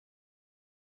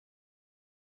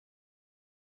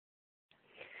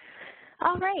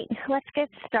All right, let's get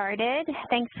started.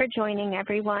 Thanks for joining,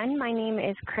 everyone. My name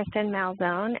is Kristen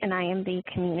Malzone, and I am the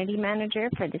Community Manager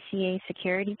for the CA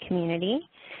Security Community.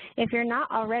 If you're not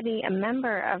already a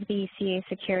member of the CA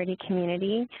Security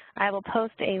Community, I will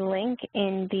post a link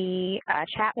in the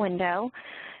chat window.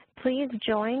 Please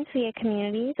join CA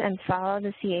Communities and follow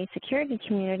the CA Security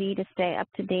Community to stay up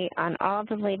to date on all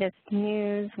the latest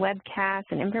news, webcasts,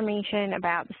 and information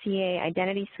about the CA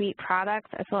Identity Suite products,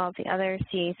 as well as the other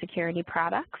CA Security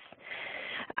products.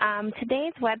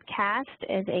 Today's webcast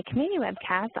is a community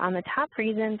webcast on the top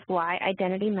reasons why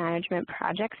identity management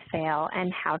projects fail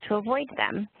and how to avoid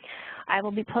them. I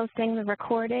will be posting the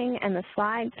recording and the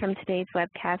slides from today's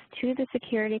webcast to the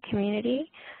security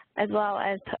community, as well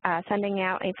as sending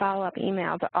out a follow-up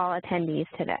email to all attendees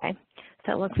today.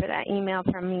 So look for that email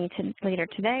from me later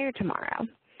today or tomorrow.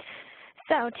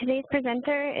 So today's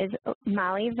presenter is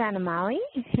Molly Vanamali,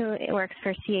 who works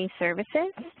for CA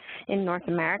Services in North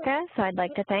America. So I'd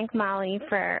like to thank Molly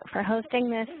for hosting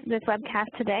this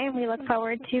webcast today, and we look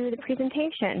forward to the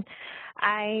presentation.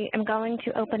 I am going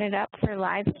to open it up for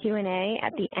live Q&A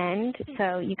at the end,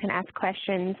 so you can ask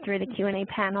questions through the Q&A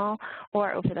panel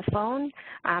or over the phone.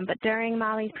 But during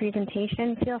Molly's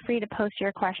presentation, feel free to post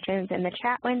your questions in the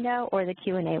chat window or the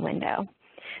Q&A window.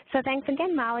 So thanks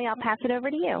again, Molly. I'll pass it over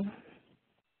to you.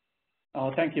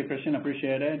 Oh, thank you, Kristen.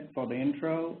 Appreciate it for the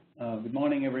intro. Good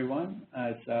morning, everyone.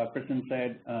 As Kristen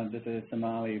said, this is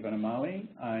Molly Vanamali,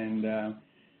 and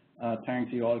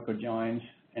thanks you all for joining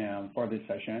for this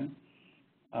session.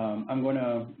 I'm going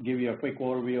to give you a quick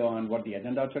overview on what the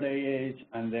agenda today is,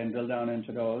 and then drill down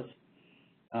into those.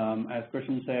 As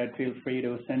Kristen said, feel free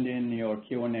to send in your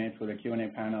Q&A through the Q&A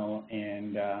panel,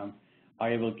 and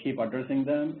I will keep addressing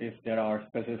them if there are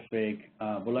specific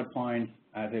bullet points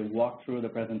as I walk through the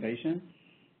presentation,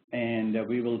 and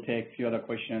we will take a few other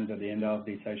questions at the end of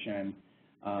the session,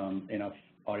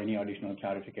 or any additional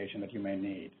clarification that you may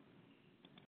need.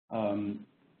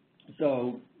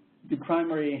 So the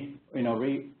primary,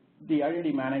 the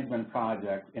identity management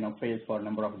project, fails for a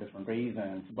number of different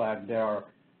reasons, but there are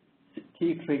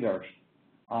key triggers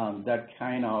that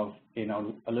kind of,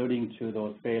 alluding to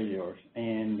those failures,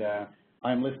 and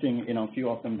I'm listing, a few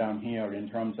of them down here in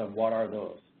terms of what are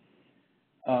those.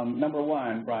 Number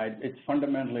one, right, it's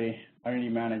fundamentally identity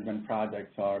management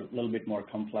projects are a little bit more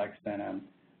complex than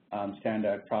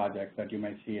standard projects that you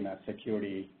might see in a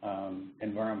security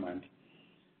environment.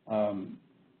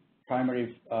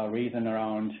 Primary reason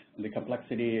around the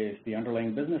complexity is the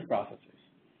underlying business processes.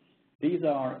 These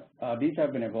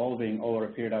have been evolving over a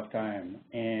period of time,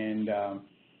 and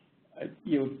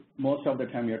most of the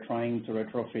time you're trying to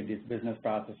retrofit these business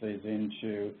processes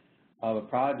into our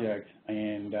project,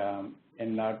 and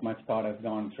not much thought has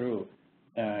gone through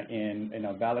in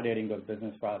validating those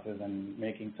business processes and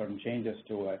making certain changes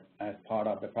to it as part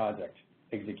of the project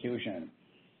execution.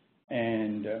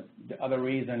 And the other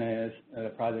reason is the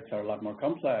projects are a lot more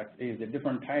complex is the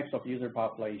different types of user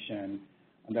population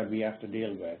that we have to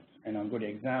deal with. And a good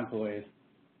example is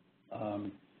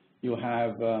you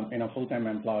have full-time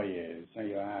employees,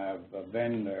 you have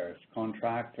vendors,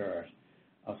 contractors,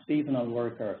 seasonal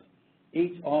workers.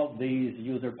 Each of these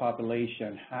user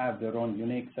populations have their own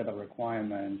unique set of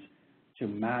requirements to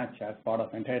match as part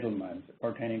of entitlements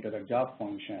pertaining to their job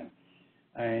function.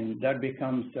 And that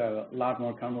becomes a lot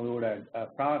more convoluted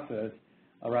process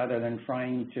rather than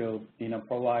trying to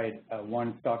provide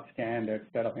one stock standard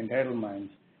set of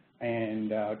entitlements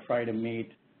and try to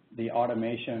meet the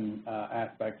automation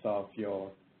aspects of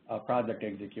your project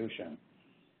execution.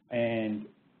 And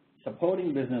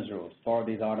supporting business rules for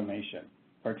these automation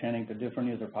pertaining to different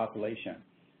user population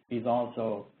is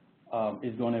also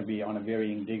is going to be on a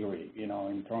varying degree,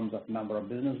 in terms of number of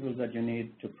business rules that you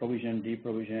need to provision,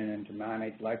 deprovision, and to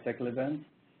manage lifecycle events.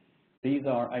 These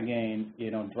are, again,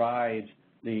 drives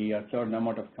the certain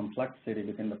amount of complexity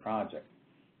within the project.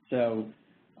 So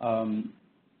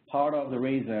part of the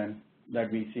reason that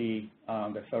we see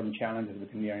the certain challenges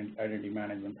within the identity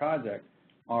management project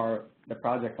are the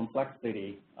project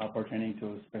complexity pertaining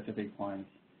to specific points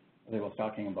that I was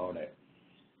talking about it.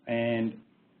 And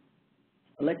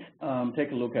let's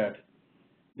take a look at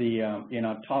the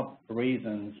top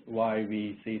reasons why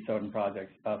we see certain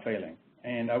projects failing.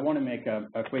 And I want to make a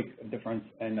quick difference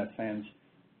in a sense.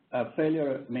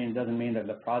 Failure doesn't mean that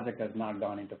the project has not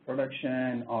gone into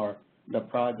production or the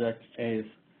project is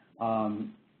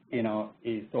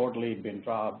is totally been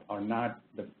dropped or not.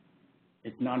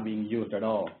 It's not being used at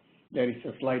all. There is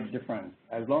a slight difference.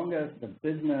 As long as the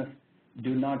business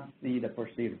do not see the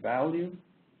perceived value,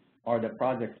 or the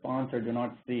project sponsor do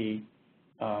not see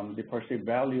the perceived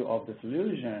value of the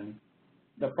solution,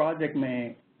 the project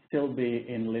may still be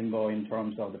in limbo in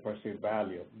terms of the perceived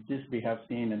value. This we have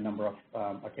seen a number of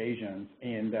occasions,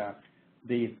 and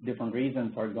these different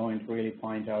reasons are going to really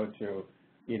point out to,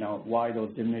 why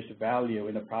those diminished value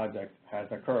in the project has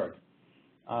occurred.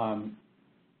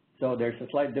 So there's a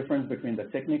slight difference between the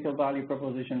technical value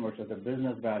proposition versus the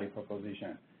business value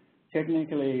proposition.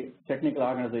 Technical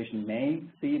organization may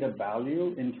see the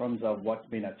value in terms of what's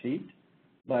been achieved,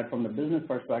 but from the business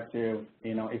perspective,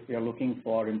 if you're looking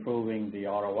for improving the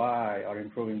ROI or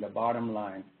improving the bottom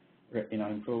line,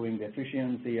 improving the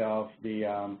efficiency of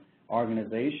the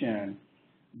organization,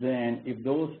 then if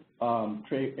those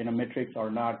metrics are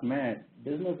not met,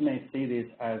 business may see this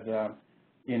as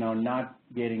not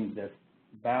getting this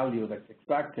value that's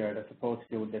expected, as opposed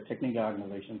to the technical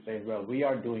organization says, well, we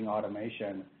are doing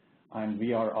automation, and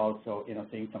we are also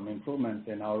seeing some improvements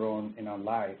in our own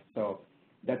life. So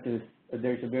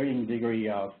there's a varying degree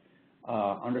of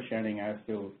understanding as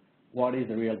to what is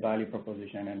the real value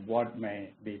proposition and what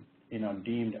may be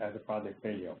deemed as a project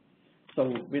failure.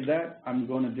 So with that, I'm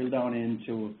going to drill down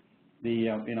into the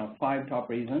 5 top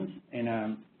reasons,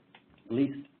 and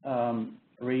least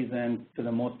reason to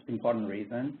the most important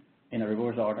reason in a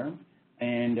reverse order,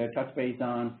 and touch base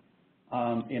on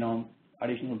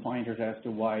additional pointers as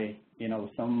to why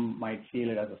some might feel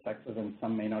it as a success and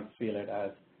some may not feel it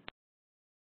as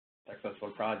a successful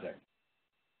project.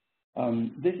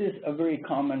 This is a very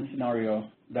common scenario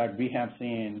that we have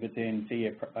seen within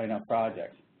CA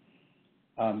projects.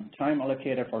 Time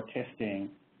allocated for testing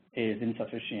is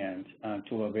insufficient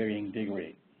to a varying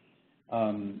degree.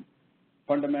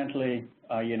 Fundamentally,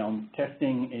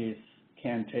 testing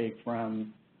can take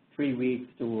from 3 weeks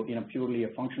to purely a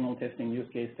functional testing, use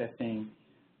case testing,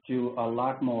 to a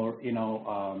lot more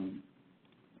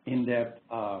in-depth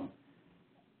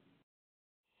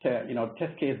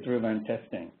test case driven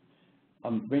testing.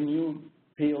 When you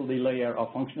peel the layer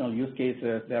of functional use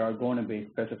cases, there are going to be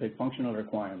specific functional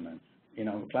requirements.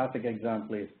 Classic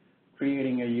example is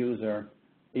creating a user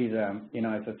is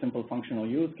it's a simple functional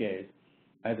use case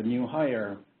as a new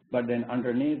hire, but then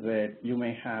underneath it, you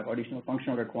may have additional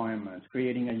functional requirements,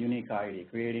 creating a unique ID,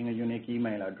 creating a unique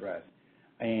email address,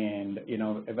 and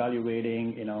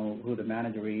evaluating who the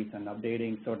manager is and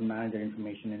updating certain manager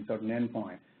information in certain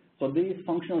endpoint. So these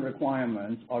functional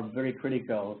requirements are very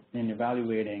critical in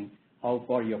evaluating how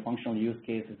far your functional use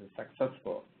case is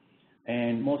successful.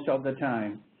 And most of the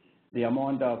time, the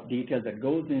amount of detail that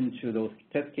goes into those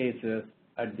test cases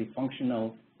at the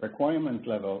functional requirements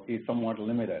level is somewhat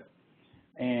limited.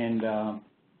 And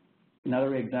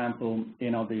another example,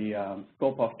 the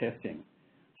scope of testing.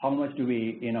 How much do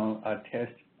we,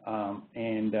 test,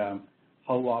 and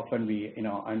how often we,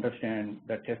 understand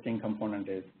the testing component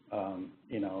is,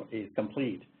 is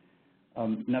complete.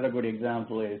 Another good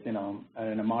example is, in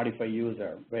a modify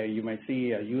user, where you might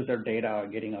see a user data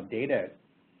getting updated,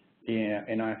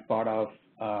 as part of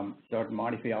certain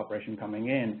modify operation coming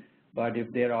in. But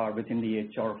if there are within the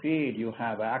HR feed, you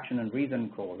have action and reason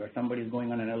code, where somebody is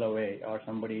going on an LOA, or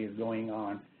somebody is going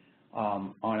on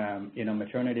a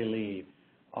maternity leave,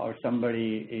 or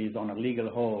somebody is on a legal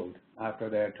hold after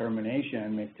their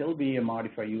termination, may still be a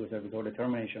modify user without a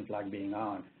termination flag being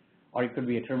on, or it could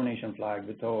be a termination flag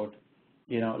without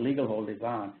legal hold is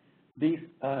on. These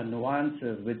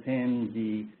nuances within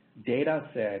the data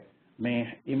set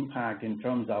may impact in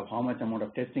terms of how much amount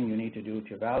of testing you need to do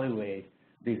to evaluate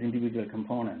these individual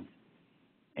components.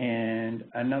 And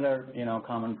another,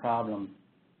 common problem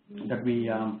that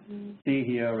we see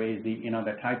here is the,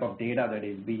 the type of data that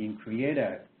is being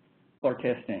created for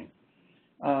testing.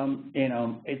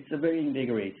 It's a varying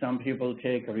degree. Some people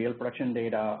take real production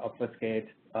data, obfuscate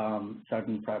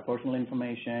certain personal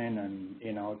information, and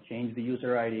change the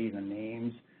user IDs and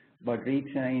names, but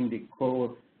retain the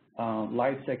core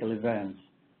life cycle events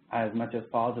as much as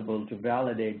possible to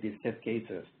validate these test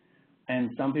cases.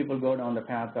 And some people go down the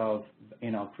path of,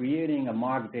 creating a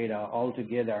mock data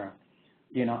altogether,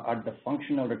 at the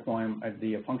functional requirement, at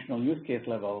the functional use case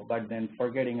level, but then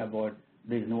forgetting about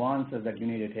these nuances that you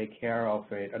need to take care of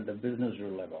it at the business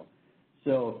rule level.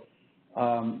 So,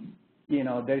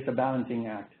 there's a balancing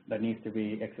act that needs to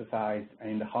be exercised,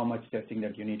 and how much testing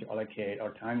that you need to allocate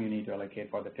or time you need to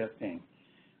allocate for the testing.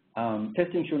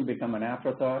 Testing shouldn't become an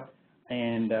afterthought,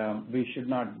 and we should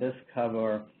not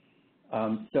discover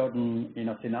certain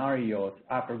scenarios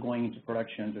after going into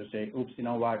production to say, oops,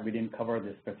 what, we didn't cover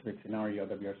this specific scenario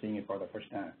that we are seeing it for the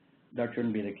first time. That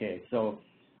shouldn't be the case. So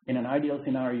in an ideal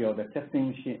scenario, the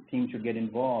testing team should get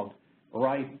involved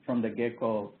right from the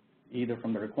get-go, either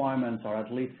from the requirements or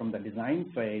at least from the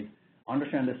design phase,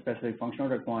 understand the specific functional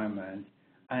requirements,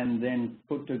 and then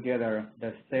put together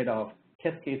the set of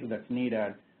test cases that's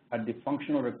needed at the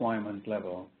functional requirements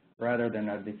level rather than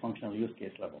at the functional use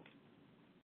case level.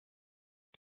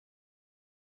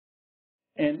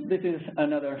 And this is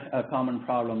another common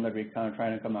problem that we kind of try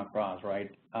to come across,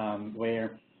 right,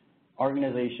 where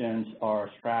organizations are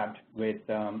strapped with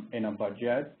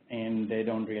budget, and they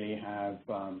don't really have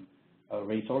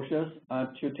resources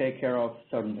to take care of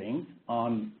certain things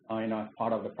on as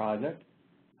part of the project,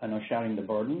 sharing the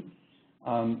burden.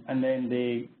 And then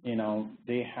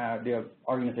they have their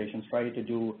organizations try to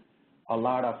do a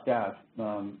lot of stuff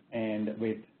and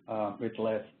with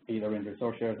less either in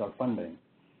resources or funding.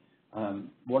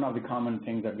 One of the common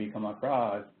things that we come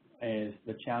across is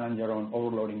the challenge around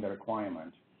overloading the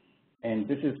requirements. And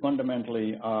this is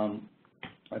fundamentally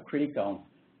critical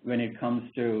when it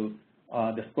comes to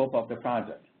the scope of the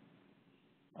project.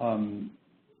 And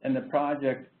the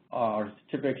projects are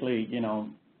typically,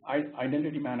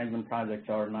 identity management projects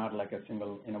are not like a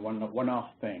single, one-off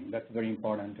thing. That's very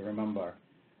important to remember.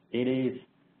 It is,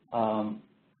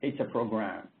 it's a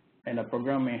program. And a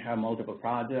program may have multiple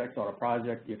projects, or a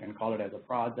project, you can call it as a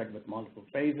project with multiple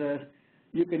phases.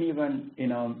 You can even,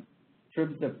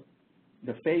 strip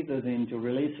the phases into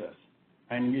releases.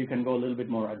 And you can go a little bit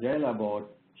more agile about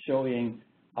showing,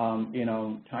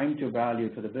 time to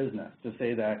value to the business, to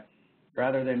say that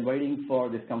rather than waiting for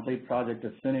this complete project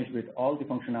to finish with all the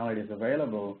functionalities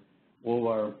available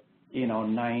over,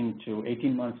 9 to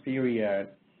 18 months period,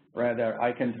 rather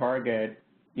I can target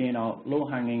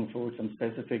low-hanging fruit, some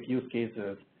specific use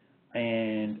cases,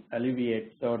 and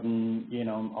alleviate certain,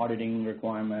 auditing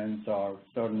requirements or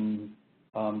certain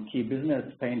key business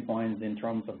pain points in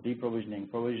terms of deprovisioning,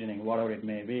 provisioning, whatever it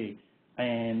may be,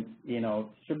 and,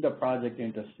 strip the project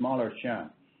into smaller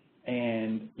chunks,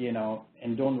 and,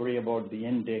 and don't worry about the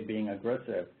end date being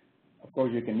aggressive. Of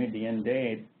course, you can meet the end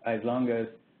date as long as,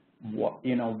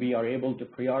 we are able to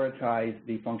prioritize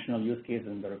the functional use cases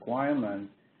and the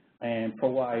requirements, and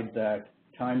provide that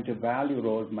time to value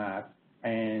roadmap,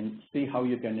 and see how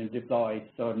you can deploy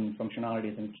certain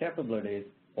functionalities and capabilities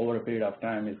over a period of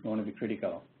time is going to be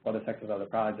critical for the success of the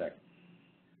project.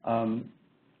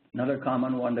 Another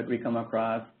common one that we come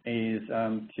across is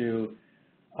to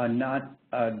not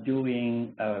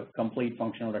doing a complete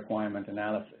functional requirement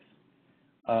analysis.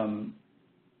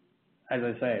 As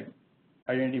I said,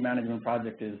 identity management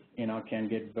project is, can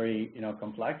get very,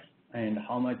 complex, and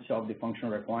how much of the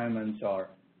functional requirements are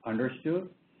understood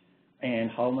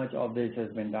and how much of this has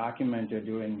been documented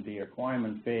during the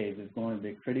requirement phase is going to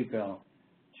be critical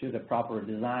to the proper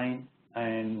design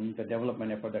and the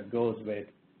development effort that goes with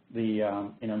the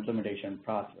implementation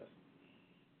process.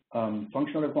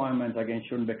 Functional requirements, again,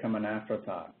 shouldn't become an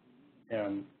afterthought.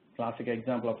 Classic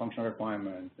example of functional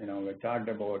requirements, we talked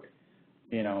about,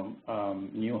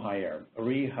 new hire,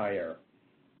 rehire,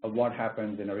 what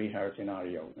happens in a rehire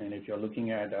scenario. And if you're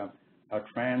looking at a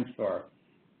transfer,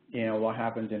 what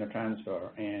happens in a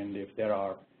transfer, and if there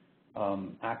are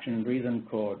action and reason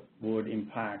code would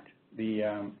impact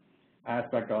the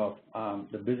aspect of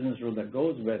the business rule that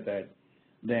goes with it,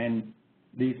 then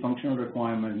these functional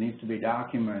requirements needs to be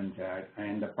documented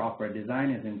and the proper design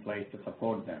is in place to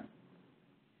support them.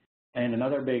 And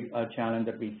another big challenge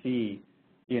that we see,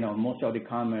 most of the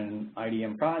common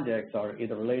IDM projects are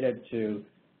either related to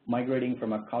migrating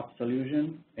from a COTS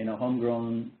solution in a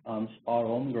homegrown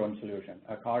solution.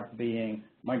 A COTS being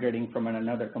migrating from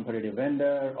another competitive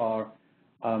vendor, or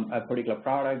a particular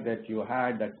product that you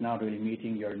had that's not really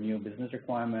meeting your new business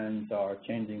requirements or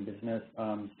changing business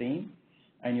theme,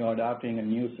 and you're adopting a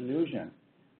new solution.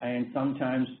 And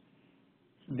sometimes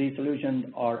these solutions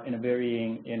are in a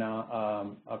varying,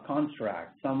 a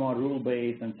construct. Some are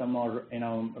rule-based and some are,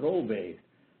 role-based.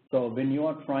 So when you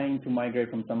are trying to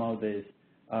migrate from some of these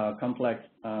complex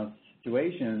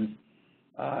situations,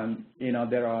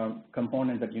 there are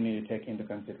components that you need to take into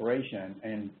consideration.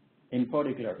 And in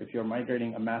particular, if you're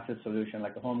migrating a massive solution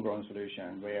like a homegrown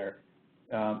solution where,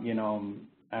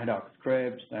 ad hoc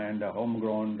scripts and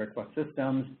homegrown request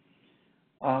systems,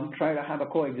 try to have a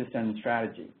coexistence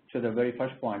strategy. To the very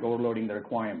first point, overloading the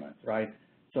requirements, right?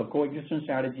 So coexistence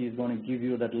strategy is going to give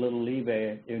you that little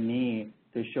leeway you need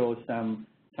to show some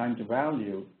time to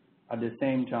value. At the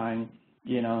same time,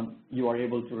 you are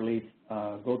able to release,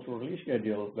 go through a release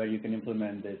schedule where you can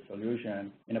implement this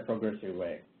solution in a progressive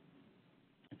way.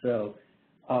 So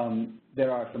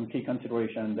there are some key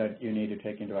considerations that you need to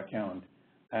take into account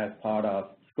as part of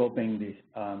scoping this,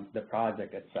 the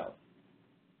project itself.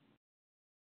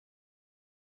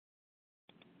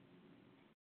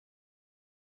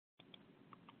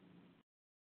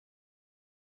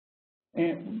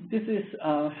 And this is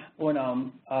one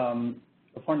of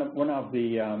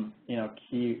the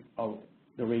key of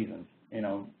the reasons in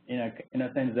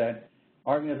a sense that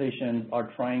organizations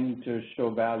are trying to show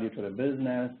value to the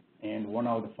business, and one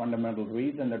of the fundamental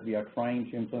reasons that we are trying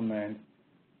to implement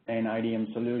an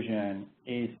IDM solution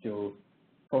is to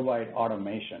provide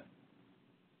automation.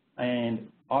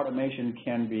 And automation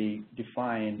can be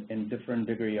defined in different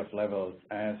degree of levels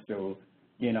as to,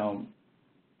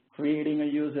 creating a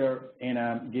user in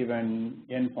a given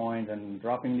endpoint and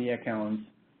dropping the accounts,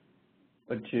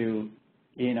 but to,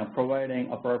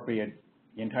 providing appropriate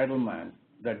entitlement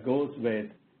that goes with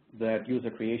that user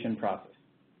creation process.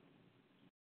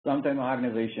 Sometimes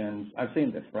organizations, I've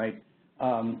seen this, right?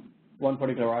 One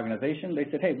particular organization, they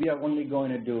said, hey, we are only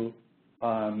going to do,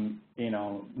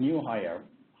 new hire,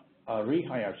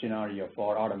 rehire scenario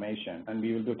for automation, and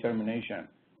we will do termination.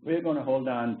 We're going to hold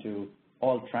on to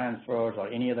all transfers or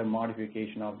any other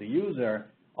modification of the user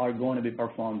are going to be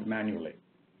performed manually.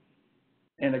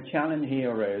 And the challenge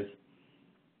here is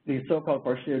the so-called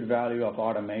perceived value of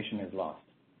automation is lost.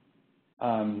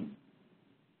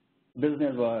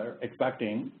 Business were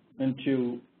expecting them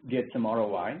to get some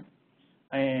ROI,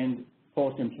 and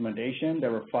post-implementation,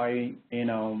 there were 5,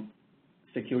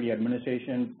 security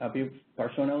administration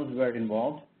personnel were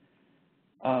involved.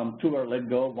 2 were let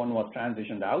go, 1 was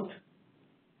transitioned out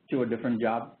to a different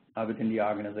job within the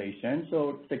organization.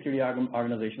 So security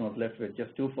organization was left with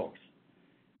just 2 folks.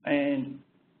 And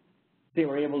they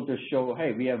were able to show,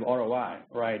 hey, we have ROI,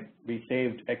 right? We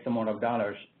saved X amount of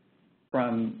dollars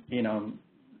from,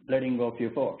 letting go a few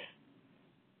folks.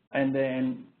 And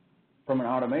then from an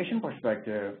automation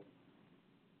perspective,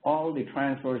 all the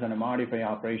transfers and the modify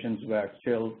operations were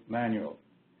still manual.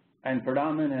 And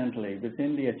predominantly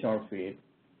within the HR feed,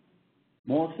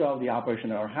 most of the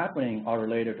operations that are happening are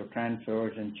related to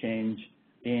transfers and change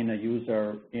in a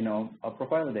user, a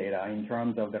profile data in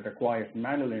terms of that requires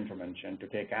manual intervention to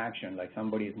take action, like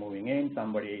somebody is moving in,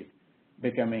 somebody is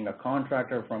becoming a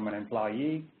contractor from an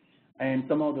employee, and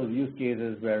some of those use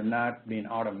cases were not being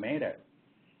automated.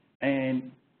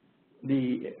 And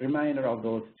the remainder of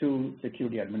those 2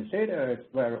 security administrators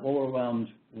were overwhelmed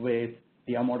with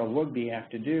the amount of work they have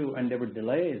to do, and there were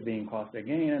delays being caused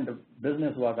again, and the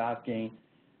business was asking,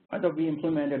 I thought we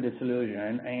implemented the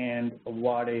solution, and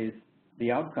what is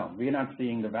the outcome? We're not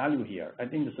seeing the value here. I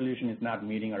think the solution is not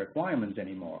meeting our requirements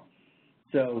anymore.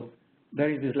 So there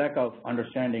is this lack of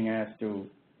understanding as to,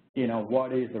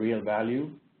 what is the real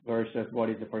value versus what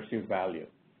is the perceived value.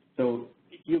 So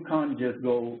you can't just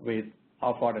go with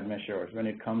half-hearted measures when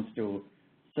it comes to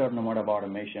certain amount of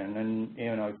automation. And,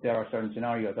 if there are certain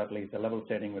scenarios, at least the level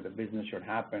setting where the business should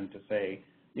happen to say,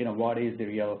 what is the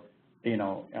real,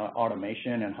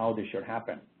 automation and how this should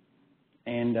happen.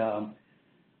 And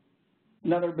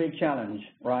another big challenge,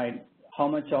 right? How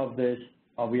much of this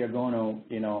we are going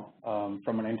to,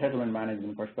 from an entitlement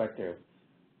management perspective,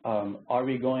 are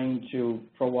we going to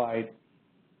provide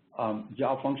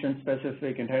job function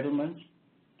specific entitlements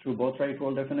through both right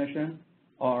role definition,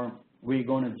 or are we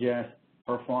going to just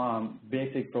perform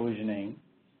basic provisioning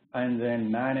and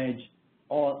then manage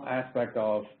all aspects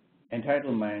of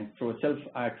entitlement through a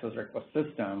self-access request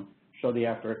system, so they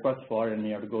have to request for it and they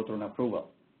have to go through an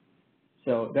approval.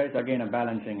 So there's again a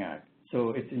balancing act. So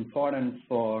it's important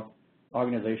for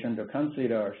organization to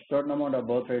consider a certain amount of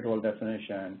both right role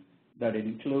definition that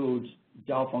includes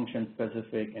job function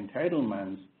specific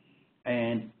entitlements,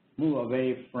 and move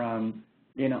away from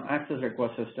access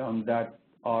request systems that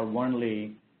are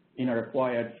only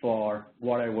required for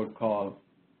what I would call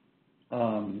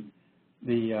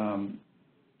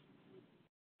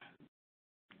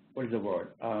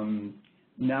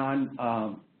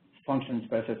non-function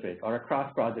specific or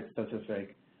across project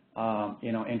specific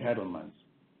entitlements.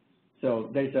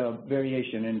 So there's a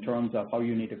variation in terms of how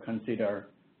you need to consider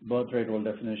both right role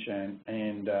definition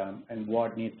and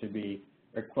what needs to be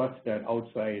requested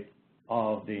outside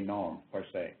of the norm per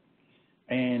se.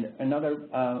 And another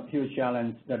huge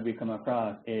challenge that we come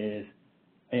across is,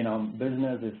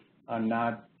 businesses are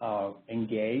not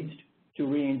engaged to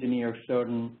re-engineer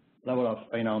certain level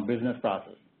of, business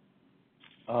process.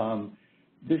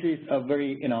 This is a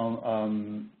very,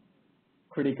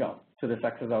 critical to the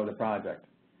success of the project.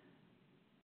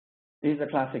 This is a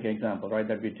classic example, right,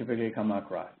 that we typically come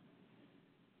across.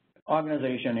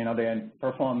 Organization, they're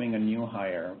performing a new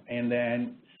hire, and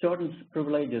then certain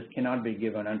privileges cannot be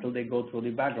given until they go through the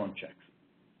background checks.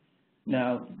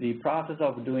 Now, the process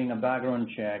of doing a background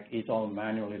check is all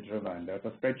manually driven. There's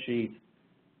a spreadsheet,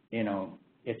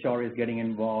 HR is getting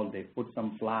involved, they put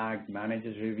some flags,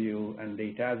 managers review, and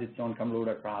it has its own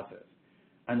convoluted process.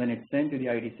 And then it's sent to the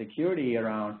IT security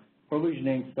around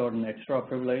provisioning certain extra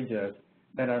privileges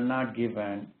that are not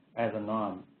given as a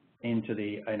norm into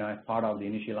the, as part of the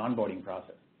initial onboarding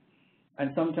process.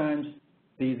 And sometimes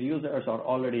these users are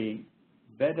already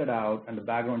vetted out and the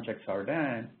background checks are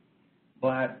done,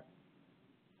 but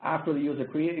after the user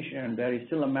creation, there is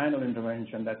still a manual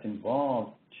intervention that's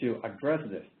involved to address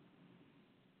this.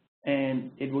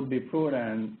 And it would be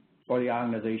prudent for the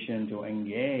organization to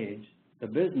engage the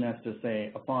business to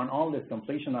say, upon all this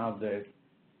completion of this,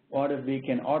 what if we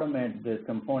can automate this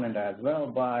component as well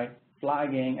by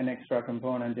flagging an extra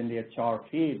component in the HR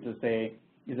feed to say,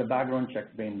 is the background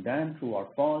check being done, true or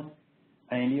false?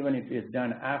 And even if it's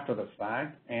done after the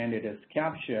fact and it is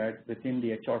captured within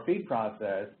the HR feed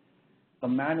process, the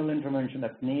manual intervention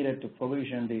that's needed to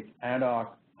provision these ad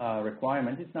hoc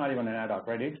requirements, it's not even an ad hoc,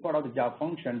 right? It's part of the job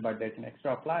function, but there's an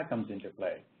extra flag comes into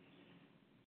play.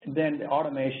 Then the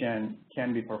automation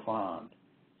can be performed.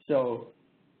 So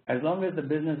as long as the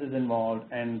business is involved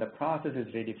and the process is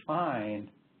redefined,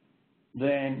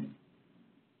 then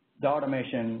the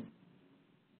automation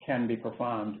can be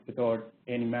performed without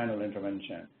any manual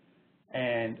intervention.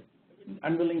 And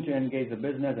I'm willing to engage the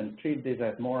business and treat this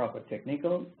as more of a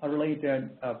technical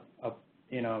related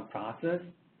process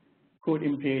could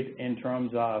impede in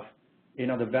terms of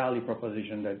the value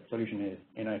proposition that solution is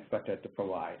expected to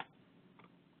provide.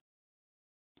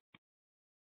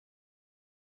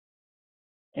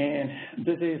 And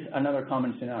this is another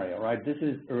common scenario, right? This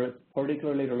is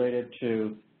particularly related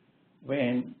to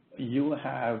when you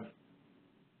are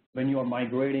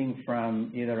migrating from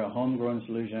either a homegrown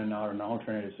solution or an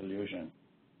alternative solution.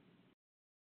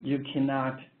 You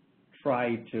cannot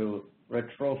try to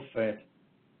retrofit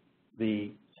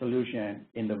the solution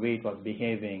in the way it was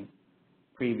behaving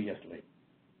previously.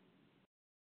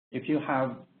 If you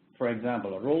have, for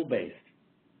example, a role-based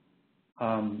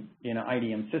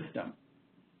IDM system,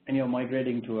 and you're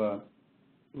migrating to a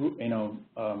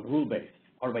rule-based,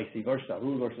 or vice versa,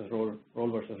 rule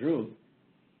versus rule,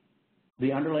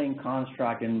 the underlying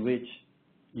construct in which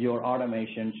your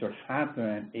automation should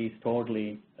happen is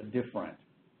totally different.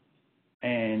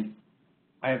 And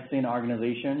I have seen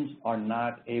organizations are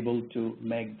not able to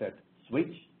make that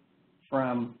switch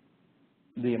from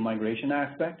the migration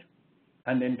aspect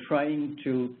and then trying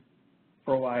to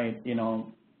provide,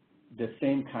 the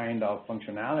same kind of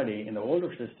functionality in the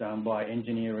older system by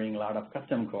engineering a lot of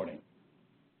custom coding.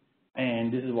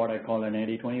 And this is what I call an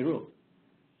 80-20 rule.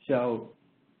 So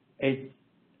at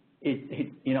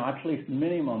least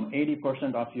minimum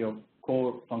 80% of your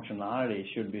core functionality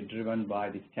should be driven by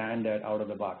the standard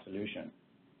out-of-the-box solution.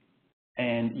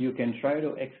 And you can try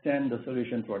to extend the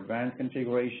solution to advanced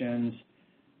configurations,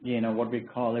 what we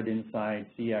call it inside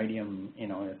CIDM,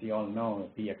 as you all know,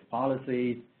 PX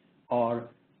policies, or,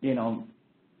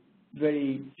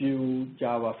 very few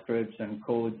JavaScripts and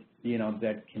codes,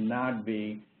 that cannot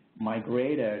be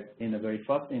migrated in the very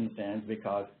first instance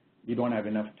because you don't have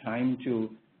enough time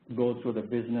to go through the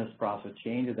business process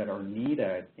changes that are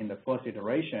needed in the first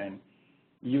iteration.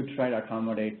 You try to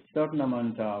accommodate certain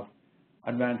amounts of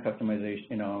advanced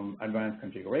customization, advanced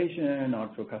configuration, or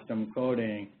through custom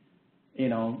coding,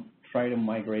 try to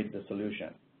migrate the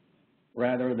solution,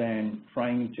 rather than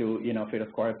trying to, fit a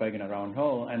square peg in a round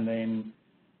hole, and then,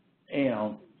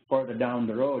 further down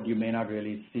the road, you may not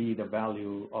really see the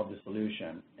value of the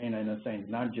solution. And in a sense,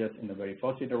 not just in the very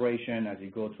first iteration, as you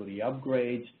go through the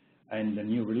upgrades and the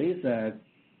new releases,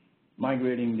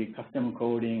 migrating the custom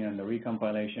coding and the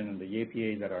recompilation and the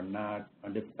APIs that are not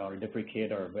or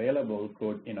deprecate or available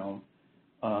could,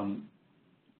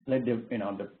 let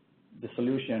the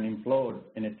solution implode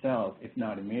in itself, if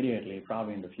not immediately,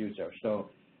 probably in the future. So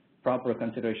proper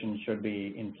consideration should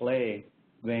be in play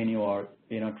when you are,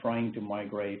 trying to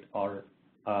migrate or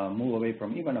move away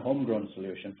from even a homegrown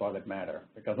solution for that matter,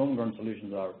 because homegrown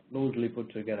solutions are loosely put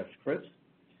together scripts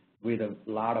with a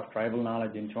lot of tribal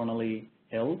knowledge internally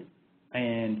held,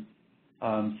 and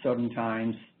certain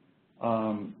times,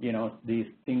 these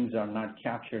things are not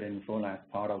captured in full as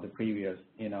part of the previous,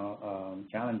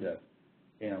 challenges.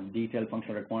 Detailed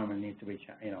functional requirement needs to be,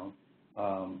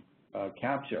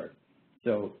 captured.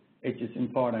 So it's just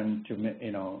important to,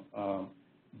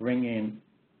 bring in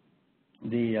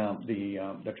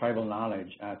the tribal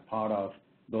knowledge as part of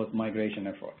those migration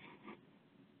efforts.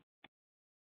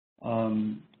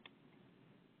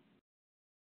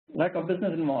 Lack of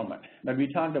business involvement, that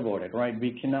we talked about it, right?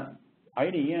 We cannot,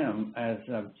 IDM as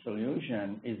a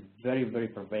solution is very, very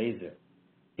pervasive.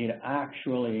 It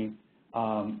actually,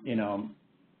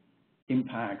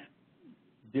 impacts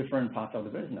different parts of the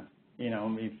business.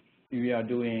 If we are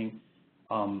doing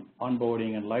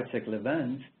onboarding and lifecycle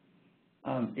events,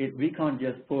 we can't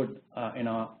just put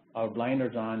our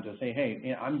blinders on to say,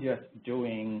 hey, I'm just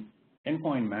doing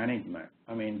endpoint management.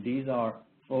 I mean, these are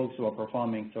folks who are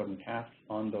performing certain tasks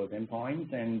on those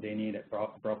endpoints, and they need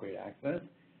appropriate access.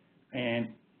 And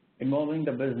involving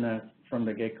the business from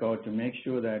the get-go to make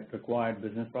sure that required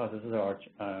business processes are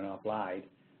applied,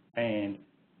 and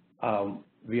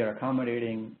we are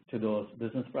accommodating to those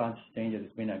business process changes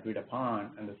that's been agreed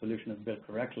upon, and the solution is built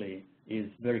correctly, is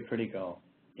very critical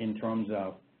in terms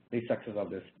of the success of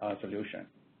this solution.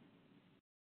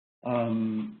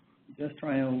 Just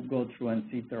trying to go through and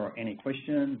see if there are any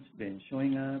questions been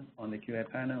showing up on the QA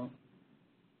panel.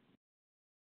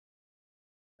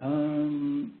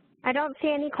 I don't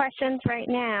see any questions right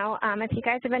now. If you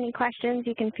guys have any questions,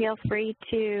 you can feel free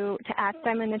to ask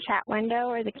them in the chat window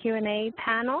or the Q&A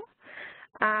panel,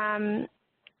 and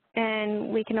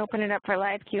we can open it up for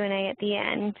live Q&A at the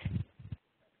end.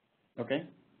 Okay.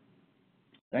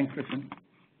 Thanks, Kristen.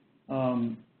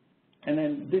 And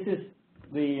then this is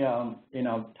the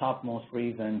topmost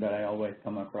reason that I always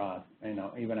come across,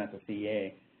 even as a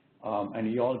CA,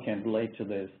 and you all can relate to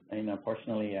this,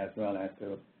 personally as well as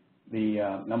to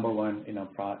the number one,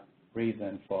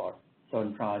 reason for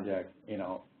certain projects,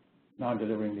 not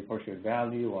delivering the pursued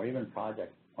value or even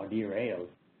projects or derails,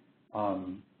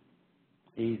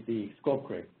 is the scope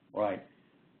creep, right?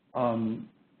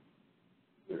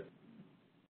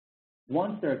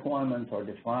 Once the requirements are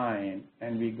defined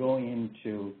and we go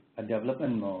into a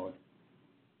development mode,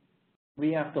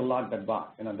 we have to lock that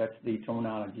box. That's the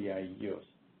terminology I use.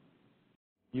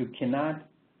 You cannot,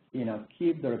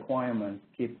 keep the requirements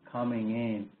keep coming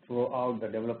in throughout the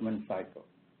development cycle.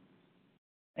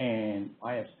 And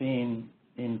I have seen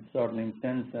in certain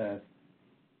instances,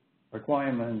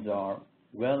 requirements are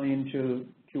well into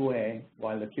QA.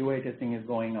 While the QA testing is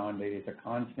going on, there is a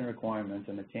constant requirement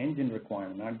and a change in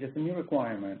requirement, not just a new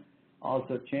requirement,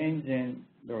 also change in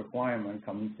the requirement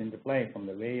comes into play from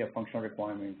the way a functional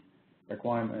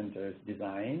requirement is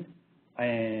designed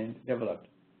and developed.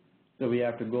 So we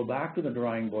have to go back to the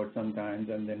drawing board sometimes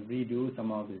and then redo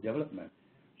some of the development.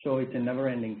 So it's a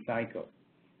never-ending cycle.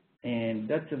 And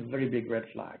that's a very big red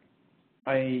flag.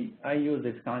 I use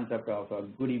this concept of a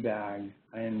goodie bag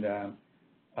and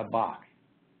a box.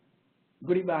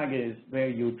 Goodie bag is where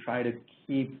you try to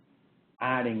keep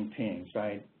adding things,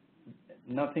 right?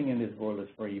 Nothing in this world is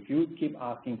free. If you keep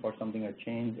asking for something to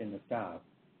change in the stuff,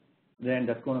 then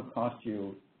that's going to cost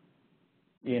you,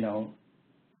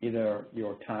 either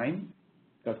your time,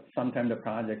 because sometimes the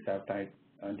projects have tight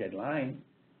deadlines,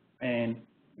 and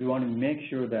we want to make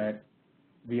sure that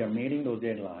we are meeting those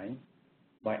deadlines.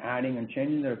 By adding and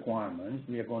changing the requirements,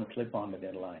 we are going to clip on the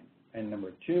deadline. And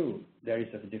number two, there is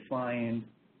a defined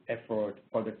effort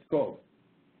for the scope.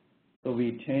 So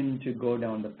we tend to go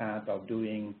down the path of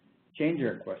doing change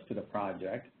requests to the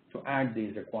project to add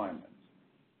these requirements.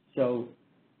 So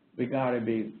we got to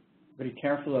be very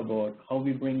careful about how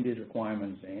we bring these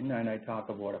requirements in, and I talk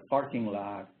about a parking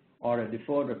lot or a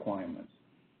default requirements.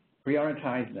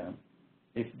 Prioritize them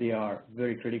if they are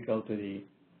very critical to the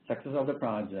success of the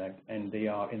project and they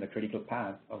are in the critical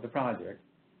path of the project,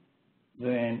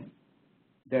 then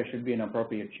there should be an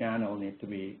appropriate channel need to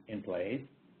be in place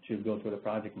to go through the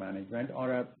project management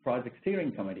or a project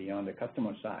steering committee on the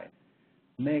customer side.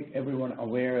 Make everyone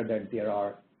aware that there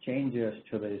are changes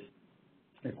to this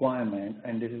requirement,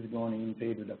 and this is going to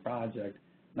impact the project,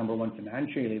 number one,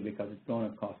 financially, because it's going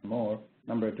to cost more.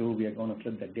 Number two, we are going to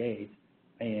flip the dates,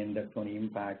 and that's going to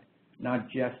impact not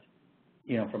just,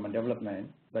 from a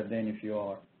development, but then if you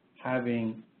are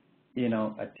having,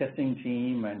 a testing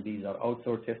team, and these are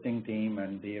outsourced testing team,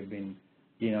 and they have been,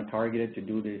 targeted to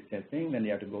do this testing, then they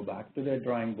have to go back to their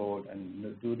drawing board and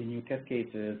do the new test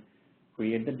cases,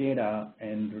 create the data,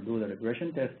 and do the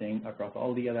regression testing across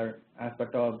all the other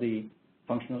aspects of the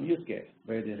functional use case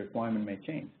where the requirement may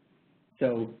change.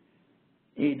 So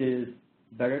it is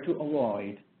better to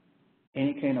avoid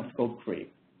any kind of scope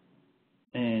creep.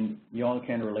 And you all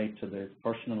can relate to this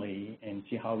personally and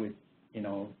see how it's,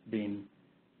 been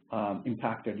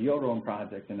impacted your own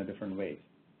projects in a different ways.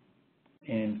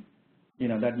 And,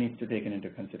 that needs to be taken into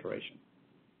consideration.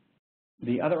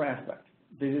 The other aspect,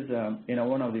 this is,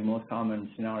 one of the most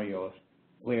common scenarios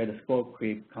where the scope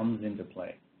creep comes into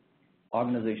play.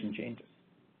 Organization changes.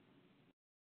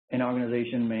 An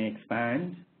organization may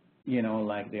expand,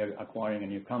 like they're acquiring a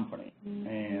new company.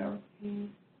 And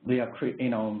they are,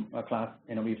 a class,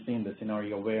 we've seen the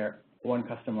scenario where one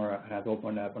customer has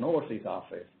opened up an overseas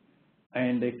office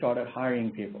and they started hiring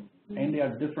people. And they are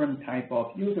different type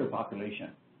of user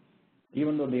population.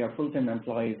 Even though they are full-time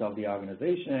employees of the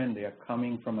organization, they are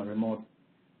coming from a remote,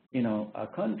 a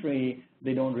country,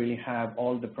 they don't really have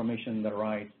all the permission, the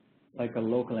rights like a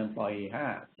local employee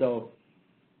has. So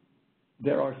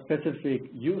there are specific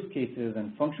use cases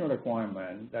and functional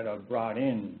requirements that are brought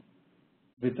in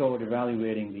without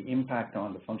evaluating the impact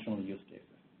on the functional use cases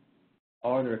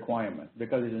or the requirements,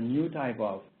 because it's a new type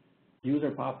of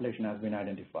user population has been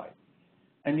identified.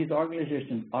 And these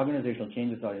organizational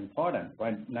changes are important,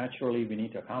 right? Naturally, we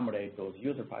need to accommodate those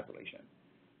user populations.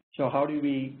 So how do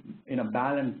we,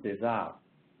 balance this out?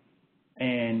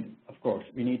 And of course,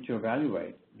 we need to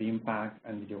evaluate the impact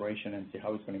and the duration and see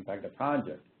how it's going to impact the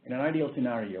project. In an ideal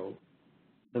scenario,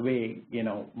 the way,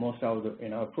 most of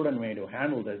the, a prudent way to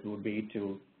handle this would be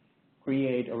to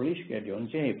create a release schedule and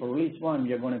say, hey, for release 1,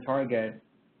 we are going to target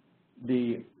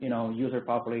the, user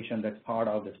population that's part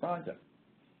of this project.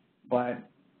 But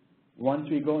once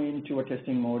we go into a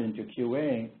testing mode into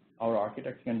QA, our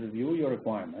architects can review your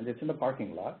requirements. It's in the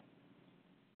parking lot.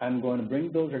 I'm going to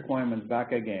bring those requirements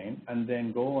back again and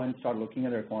then go and start looking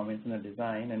at the requirements in the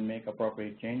design and make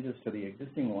appropriate changes to the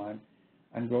existing one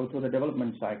and go through the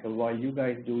development cycle. While you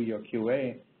guys do your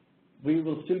QA, we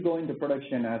will still go into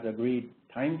production as agreed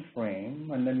time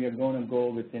frame, and then we are going to go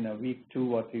within a week,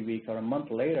 2 or 3 weeks, or a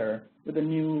month later with a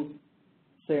new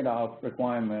set of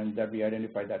requirements that we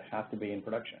identified that have to be in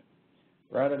production,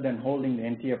 rather than holding the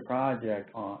entire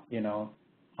project,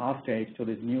 hostage to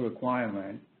this new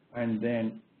requirement and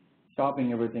then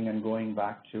stopping everything and going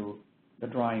back to the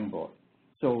drawing board.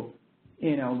 So,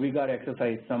 we got to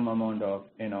exercise some amount of,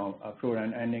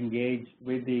 prudence and engage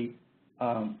with the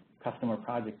customer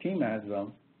project team as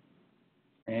well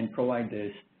and provide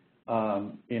this,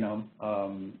 the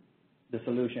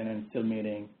solution and still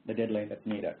meeting the deadline that's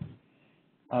needed.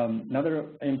 Another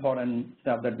important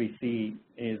step that we see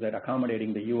is that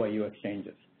accommodating the UI/UX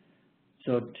changes.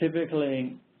 So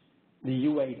typically, the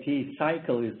UAT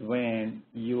cycle is when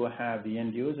you have the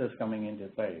end users coming into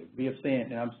play. We have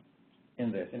seen,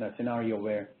 in a scenario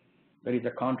where there is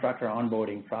a contractor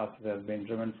onboarding process that has been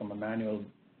driven from a manual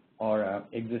or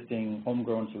existing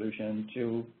homegrown solution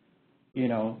to,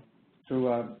 through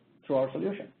our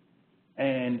solution.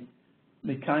 And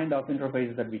the kind of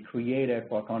interfaces that we created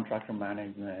for contractor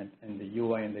management and the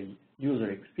UI and the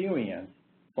user experience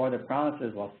for the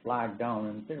process was flagged down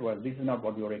and said, well, this is not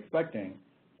what we were expecting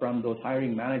from those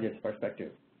hiring managers'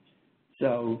 perspective.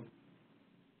 So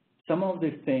some of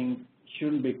these things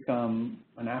shouldn't become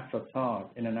an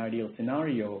afterthought in an ideal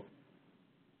scenario.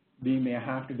 We may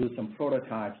have to do some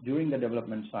prototypes during the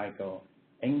development cycle,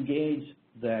 engage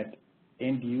that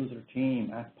end user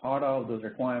team as part of those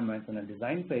requirements in the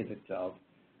design phase itself,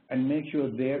 and make sure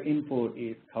their input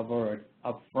is covered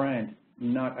up front,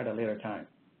 not at a later time.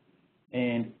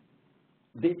 And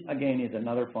this, again, is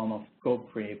another form of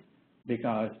scope creep,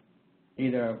 because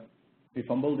either we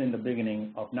fumbled in the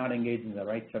beginning of not engaging the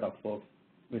right set of folks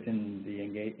within the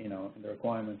the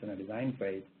requirements in a design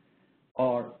phase,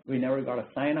 or we never got a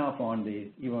sign off on these,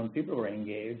 even when people were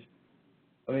engaged.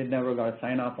 We never got a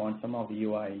sign off on some of the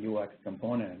UI UX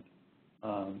components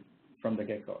from the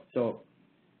get-go. So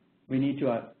we need to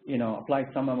apply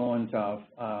some amount of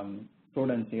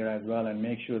prudence here as well and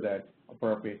make sure that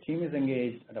appropriate team is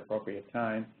engaged at appropriate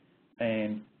time,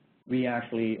 and we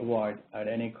actually avoid at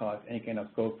any cost any kind of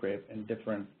scope creep in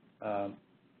different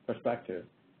perspectives,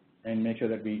 and make sure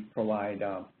that we provide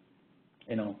or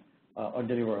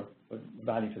deliver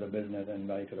value to the business and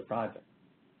value to the project.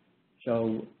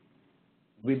 So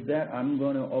with that, I'm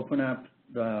going to open up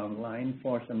the line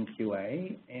for some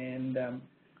QA, and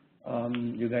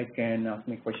you guys can ask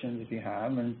me questions if you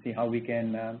have and see how we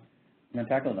can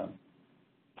tackle them.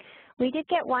 We did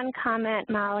get one comment,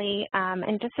 Molly,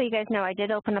 and just so you guys know, I did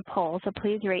open a poll, so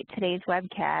please rate today's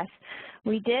webcast.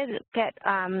 We did get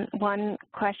one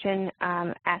question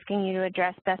asking you to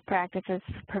address best practices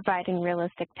for providing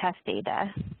realistic test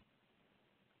data.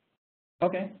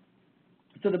 Okay.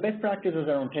 So the best practices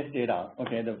around test data,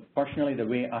 okay, personally the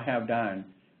way I have done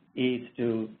is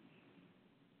to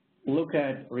look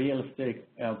at realistic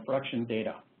production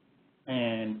data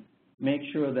and make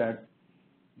sure that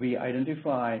we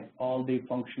identify all the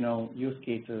functional use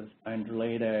cases and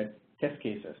related test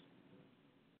cases.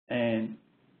 And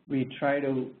we try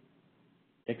to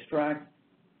extract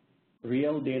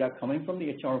real data coming from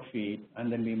the HR feed,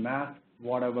 and then we mask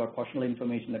whatever personal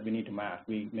information that we need to mask.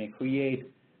 We may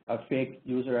create a fake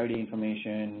user ID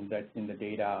information that's in the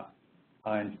data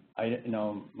and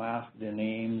mask the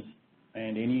names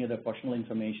and any other personal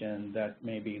information that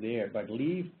may be there, but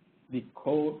leave the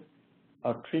code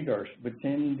triggers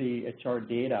within the HR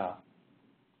data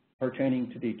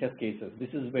pertaining to the test cases. This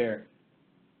is where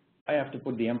I have to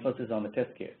put the emphasis on the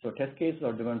test case. So test cases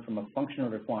are driven from a functional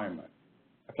requirement.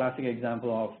 A classic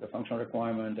example of the functional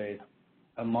requirement is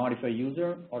a modify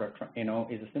user, or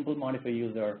is a simple modify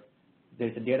user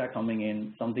there's data coming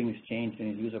in, something is changed in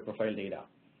his user profile data.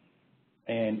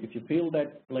 And if you peel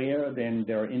that layer, then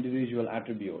there are individual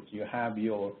attributes. You have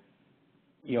your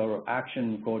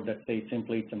action code that says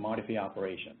simply it's a modify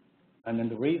operation. And then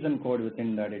the reason code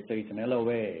within that, it says an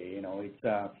LOA, it's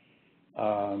a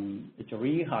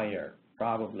rehire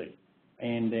probably.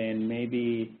 And then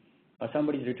maybe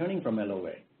somebody's returning from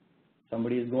LOA.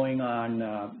 Somebody is going on,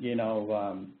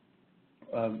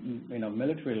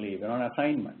 military leave or on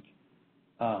assignment.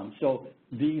 So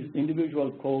these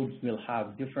individual codes will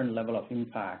have different level of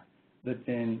impact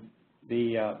within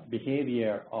the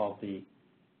behavior of the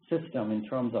system in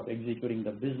terms of executing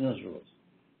the business rules.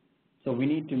 So we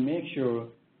need to make sure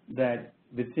that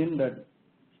within the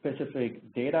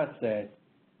specific data set,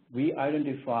 we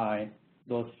identify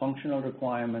those functional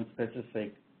requirement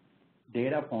specific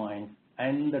data points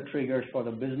and the triggers for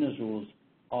the business rules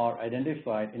are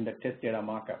identified in the test data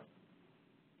markup.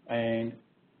 And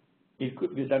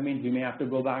that means we may have to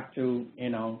go back to,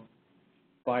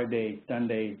 5 days, 10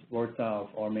 days worth of,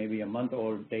 or maybe a month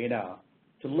old data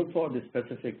to look for the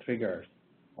specific triggers,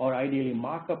 or ideally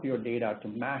mark up your data to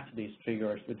match these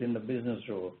triggers within the business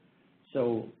rule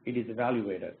so it is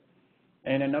evaluated.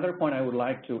 And another point I would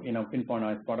like to, pinpoint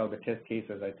as part of the test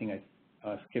cases, I think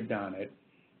I skipped on it,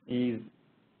 is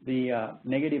the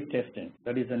negative testing.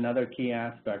 That is another key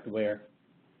aspect where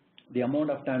the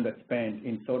amount of time that's spent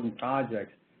in certain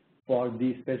projects for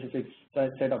the specific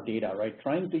set of data, right?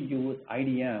 Trying to use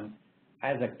IDM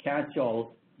as a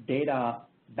catch-all data,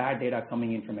 bad data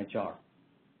coming in from HR.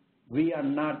 We are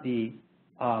not the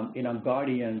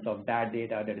guardians of bad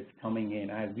data that is coming in.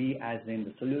 We, as in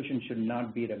the solution, should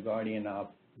not be the guardian of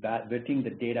vetting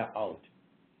the data out.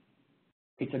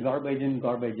 It's a garbage in,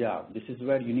 garbage out. This is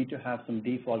where you need to have some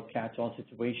default catch-all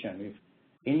situation. If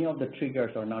any of the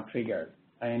triggers are not triggered,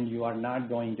 and you are not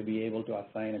going to be able to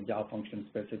assign a job function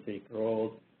specific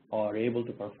role or able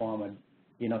to perform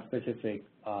a specific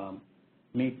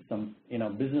meet some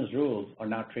business rules are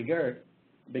not triggered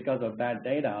because of bad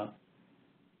data,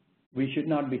 we should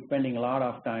not be spending a lot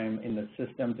of time in the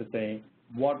system to say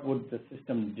what would the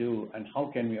system do and how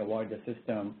can we avoid the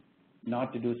system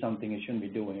not to do something it shouldn't be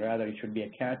doing. Rather, it should be a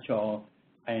catch-all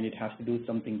and it has to do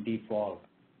something default.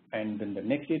 And then the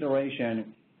next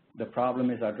iteration, the problem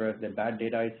is addressed, the bad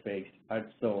data is fixed at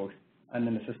source, and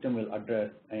then the system will address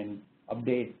and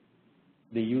update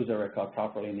the user record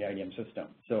properly in the IDM system.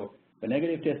 So the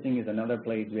negative testing is another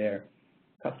place where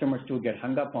customers too get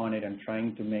hung up on it and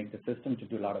trying to make the system to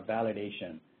do a lot of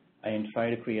validation and try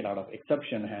to create a lot of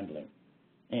exception handling.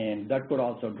 And that could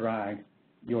also drag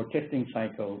your testing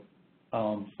cycle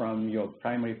from your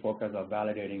primary focus of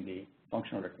validating the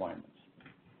functional requirements.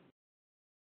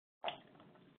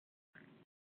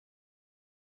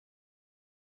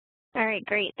 All right,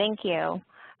 great, thank you.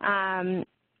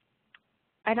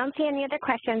 I don't see any other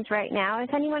questions right now.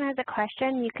 If anyone has a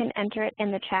question, you can enter it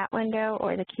in the chat window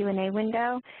or the Q&A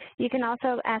window. You can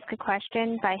also ask a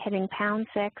question by hitting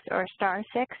 #6 or *6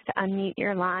 to unmute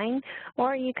your line,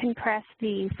 or you can press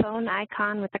the phone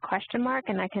icon with the question mark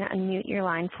and I can unmute your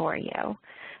line for you.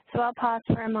 So I'll pause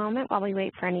for a moment while we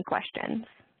wait for any questions.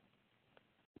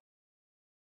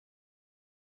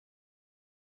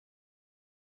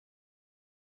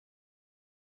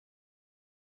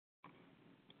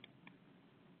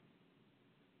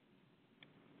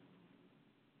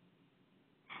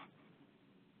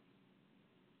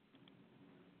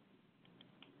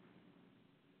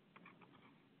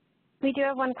 We do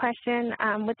have one question.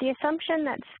 With the assumption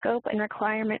that scope and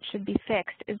requirements should be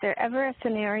fixed, is there ever a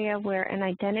scenario where an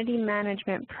identity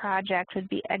management project would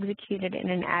be executed in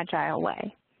an agile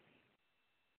way?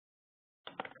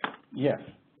 Yes.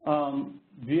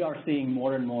 We are seeing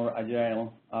more and more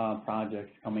agile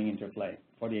projects coming into play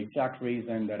for the exact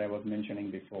reason that I was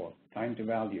mentioning before, time to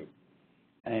value.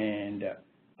 And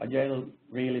agile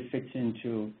really fits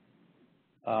into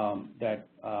that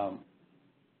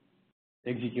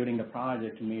executing the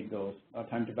project to meet those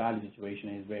time to value situation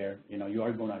is where you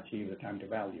are going to achieve the time to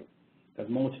value, because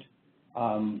most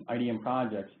IDM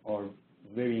projects are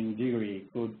varying degree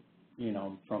could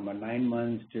from a 9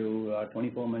 months to a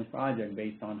 24 months project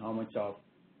based on how much of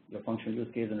the functional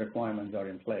use case and requirements are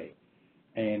in play.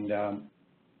 And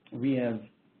we have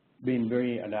been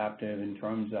very adaptive in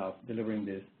terms of delivering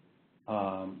this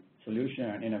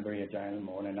solution in a very agile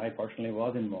mode, and I personally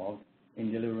was involved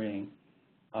in delivering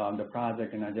the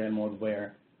project in agile mode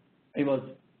where it was,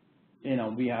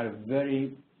 we had a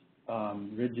very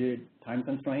rigid time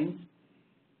constraints,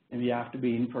 and we have to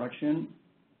be in production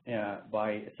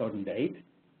by a certain date.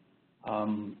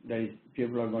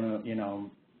 People are going to,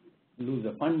 lose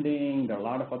the funding. There are a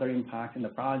lot of other impacts in the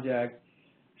project.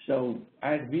 So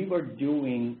as we were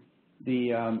doing the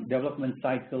development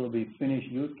cycle, we finish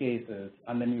use cases,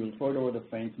 and then we will throw it over the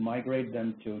fence, migrate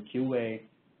them to QA,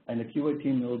 and the QA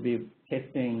team will be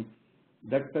testing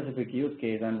that specific use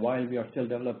case. And while we are still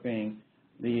developing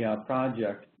the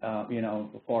project,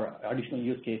 for additional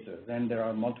use cases, and there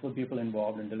are multiple people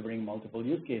involved in delivering multiple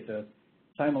use cases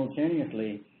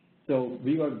simultaneously. So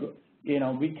we were,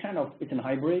 it's a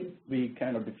hybrid. We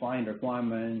kind of define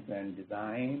requirements and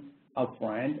design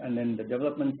upfront, and then the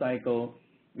development cycle,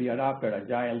 we adopted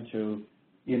Agile to,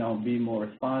 be more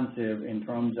responsive in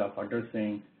terms of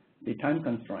addressing the time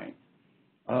constraints.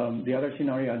 The other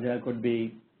scenario Agile could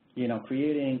be,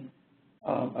 creating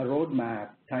a roadmap,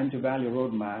 time-to-value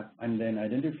roadmap, and then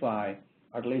identify,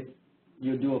 at least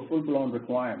you do a full-blown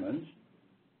requirements,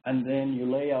 and then you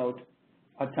lay out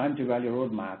a time-to-value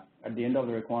roadmap at the end of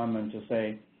the requirement to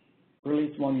say,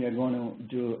 release 1, we are going to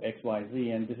do X, Y,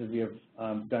 Z, and this is we have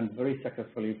done very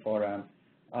successfully for a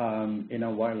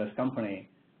wireless company,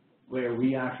 where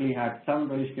we actually had 7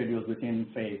 release schedules within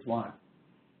phase 1.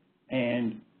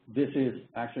 And this is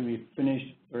actually, we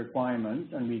finished the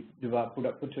requirements, and we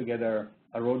put together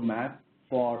a roadmap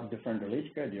for different release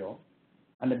schedule,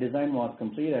 and the design was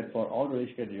completed for all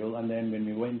release schedule. And then when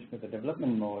we went into the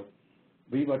development mode,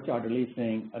 we were start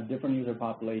releasing a different user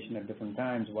population at different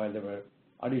times while there were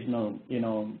additional,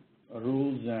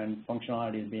 rules and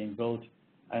functionalities being built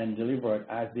and delivered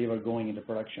as they were going into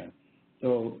production.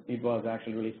 So it was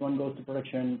actually release 1 goes to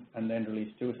production, and then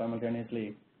release 2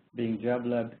 simultaneously being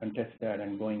developed and tested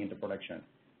and going into production.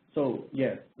 So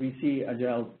yes, we see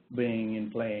Agile being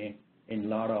in play in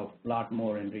lot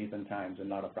more in recent times in a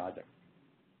lot of projects.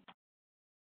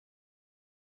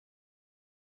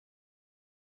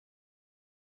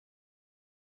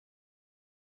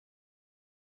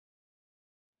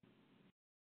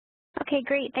 Okay,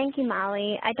 great. Thank you,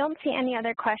 Molly. I don't see any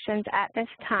other questions at this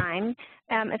time.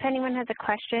 If anyone has a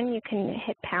question, you can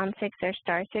hit #6 or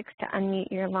 *6 to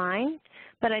unmute your line.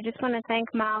 But I just want to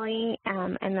thank Molly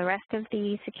and the rest of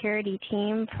the security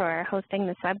team for hosting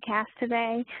this webcast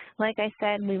today. Like I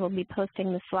said, we will be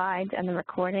posting the slides and the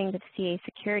recording to the CA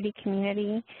Security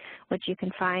Community, which you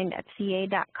can find at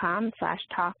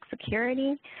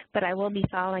ca.com/talksecurity. But I will be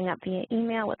following up via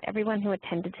email with everyone who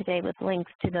attended today with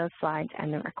links to those slides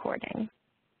and the recording.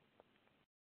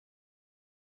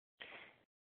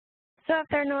 So if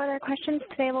there are no other questions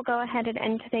today, we'll go ahead and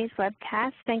end today's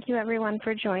webcast. Thank you, everyone,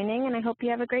 for joining, and I hope you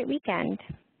have a great weekend.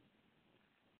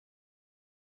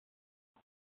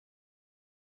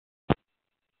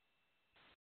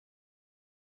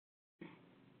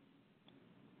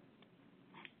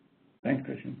 Thanks,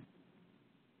 Christian.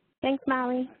 Thanks,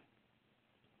 Molly.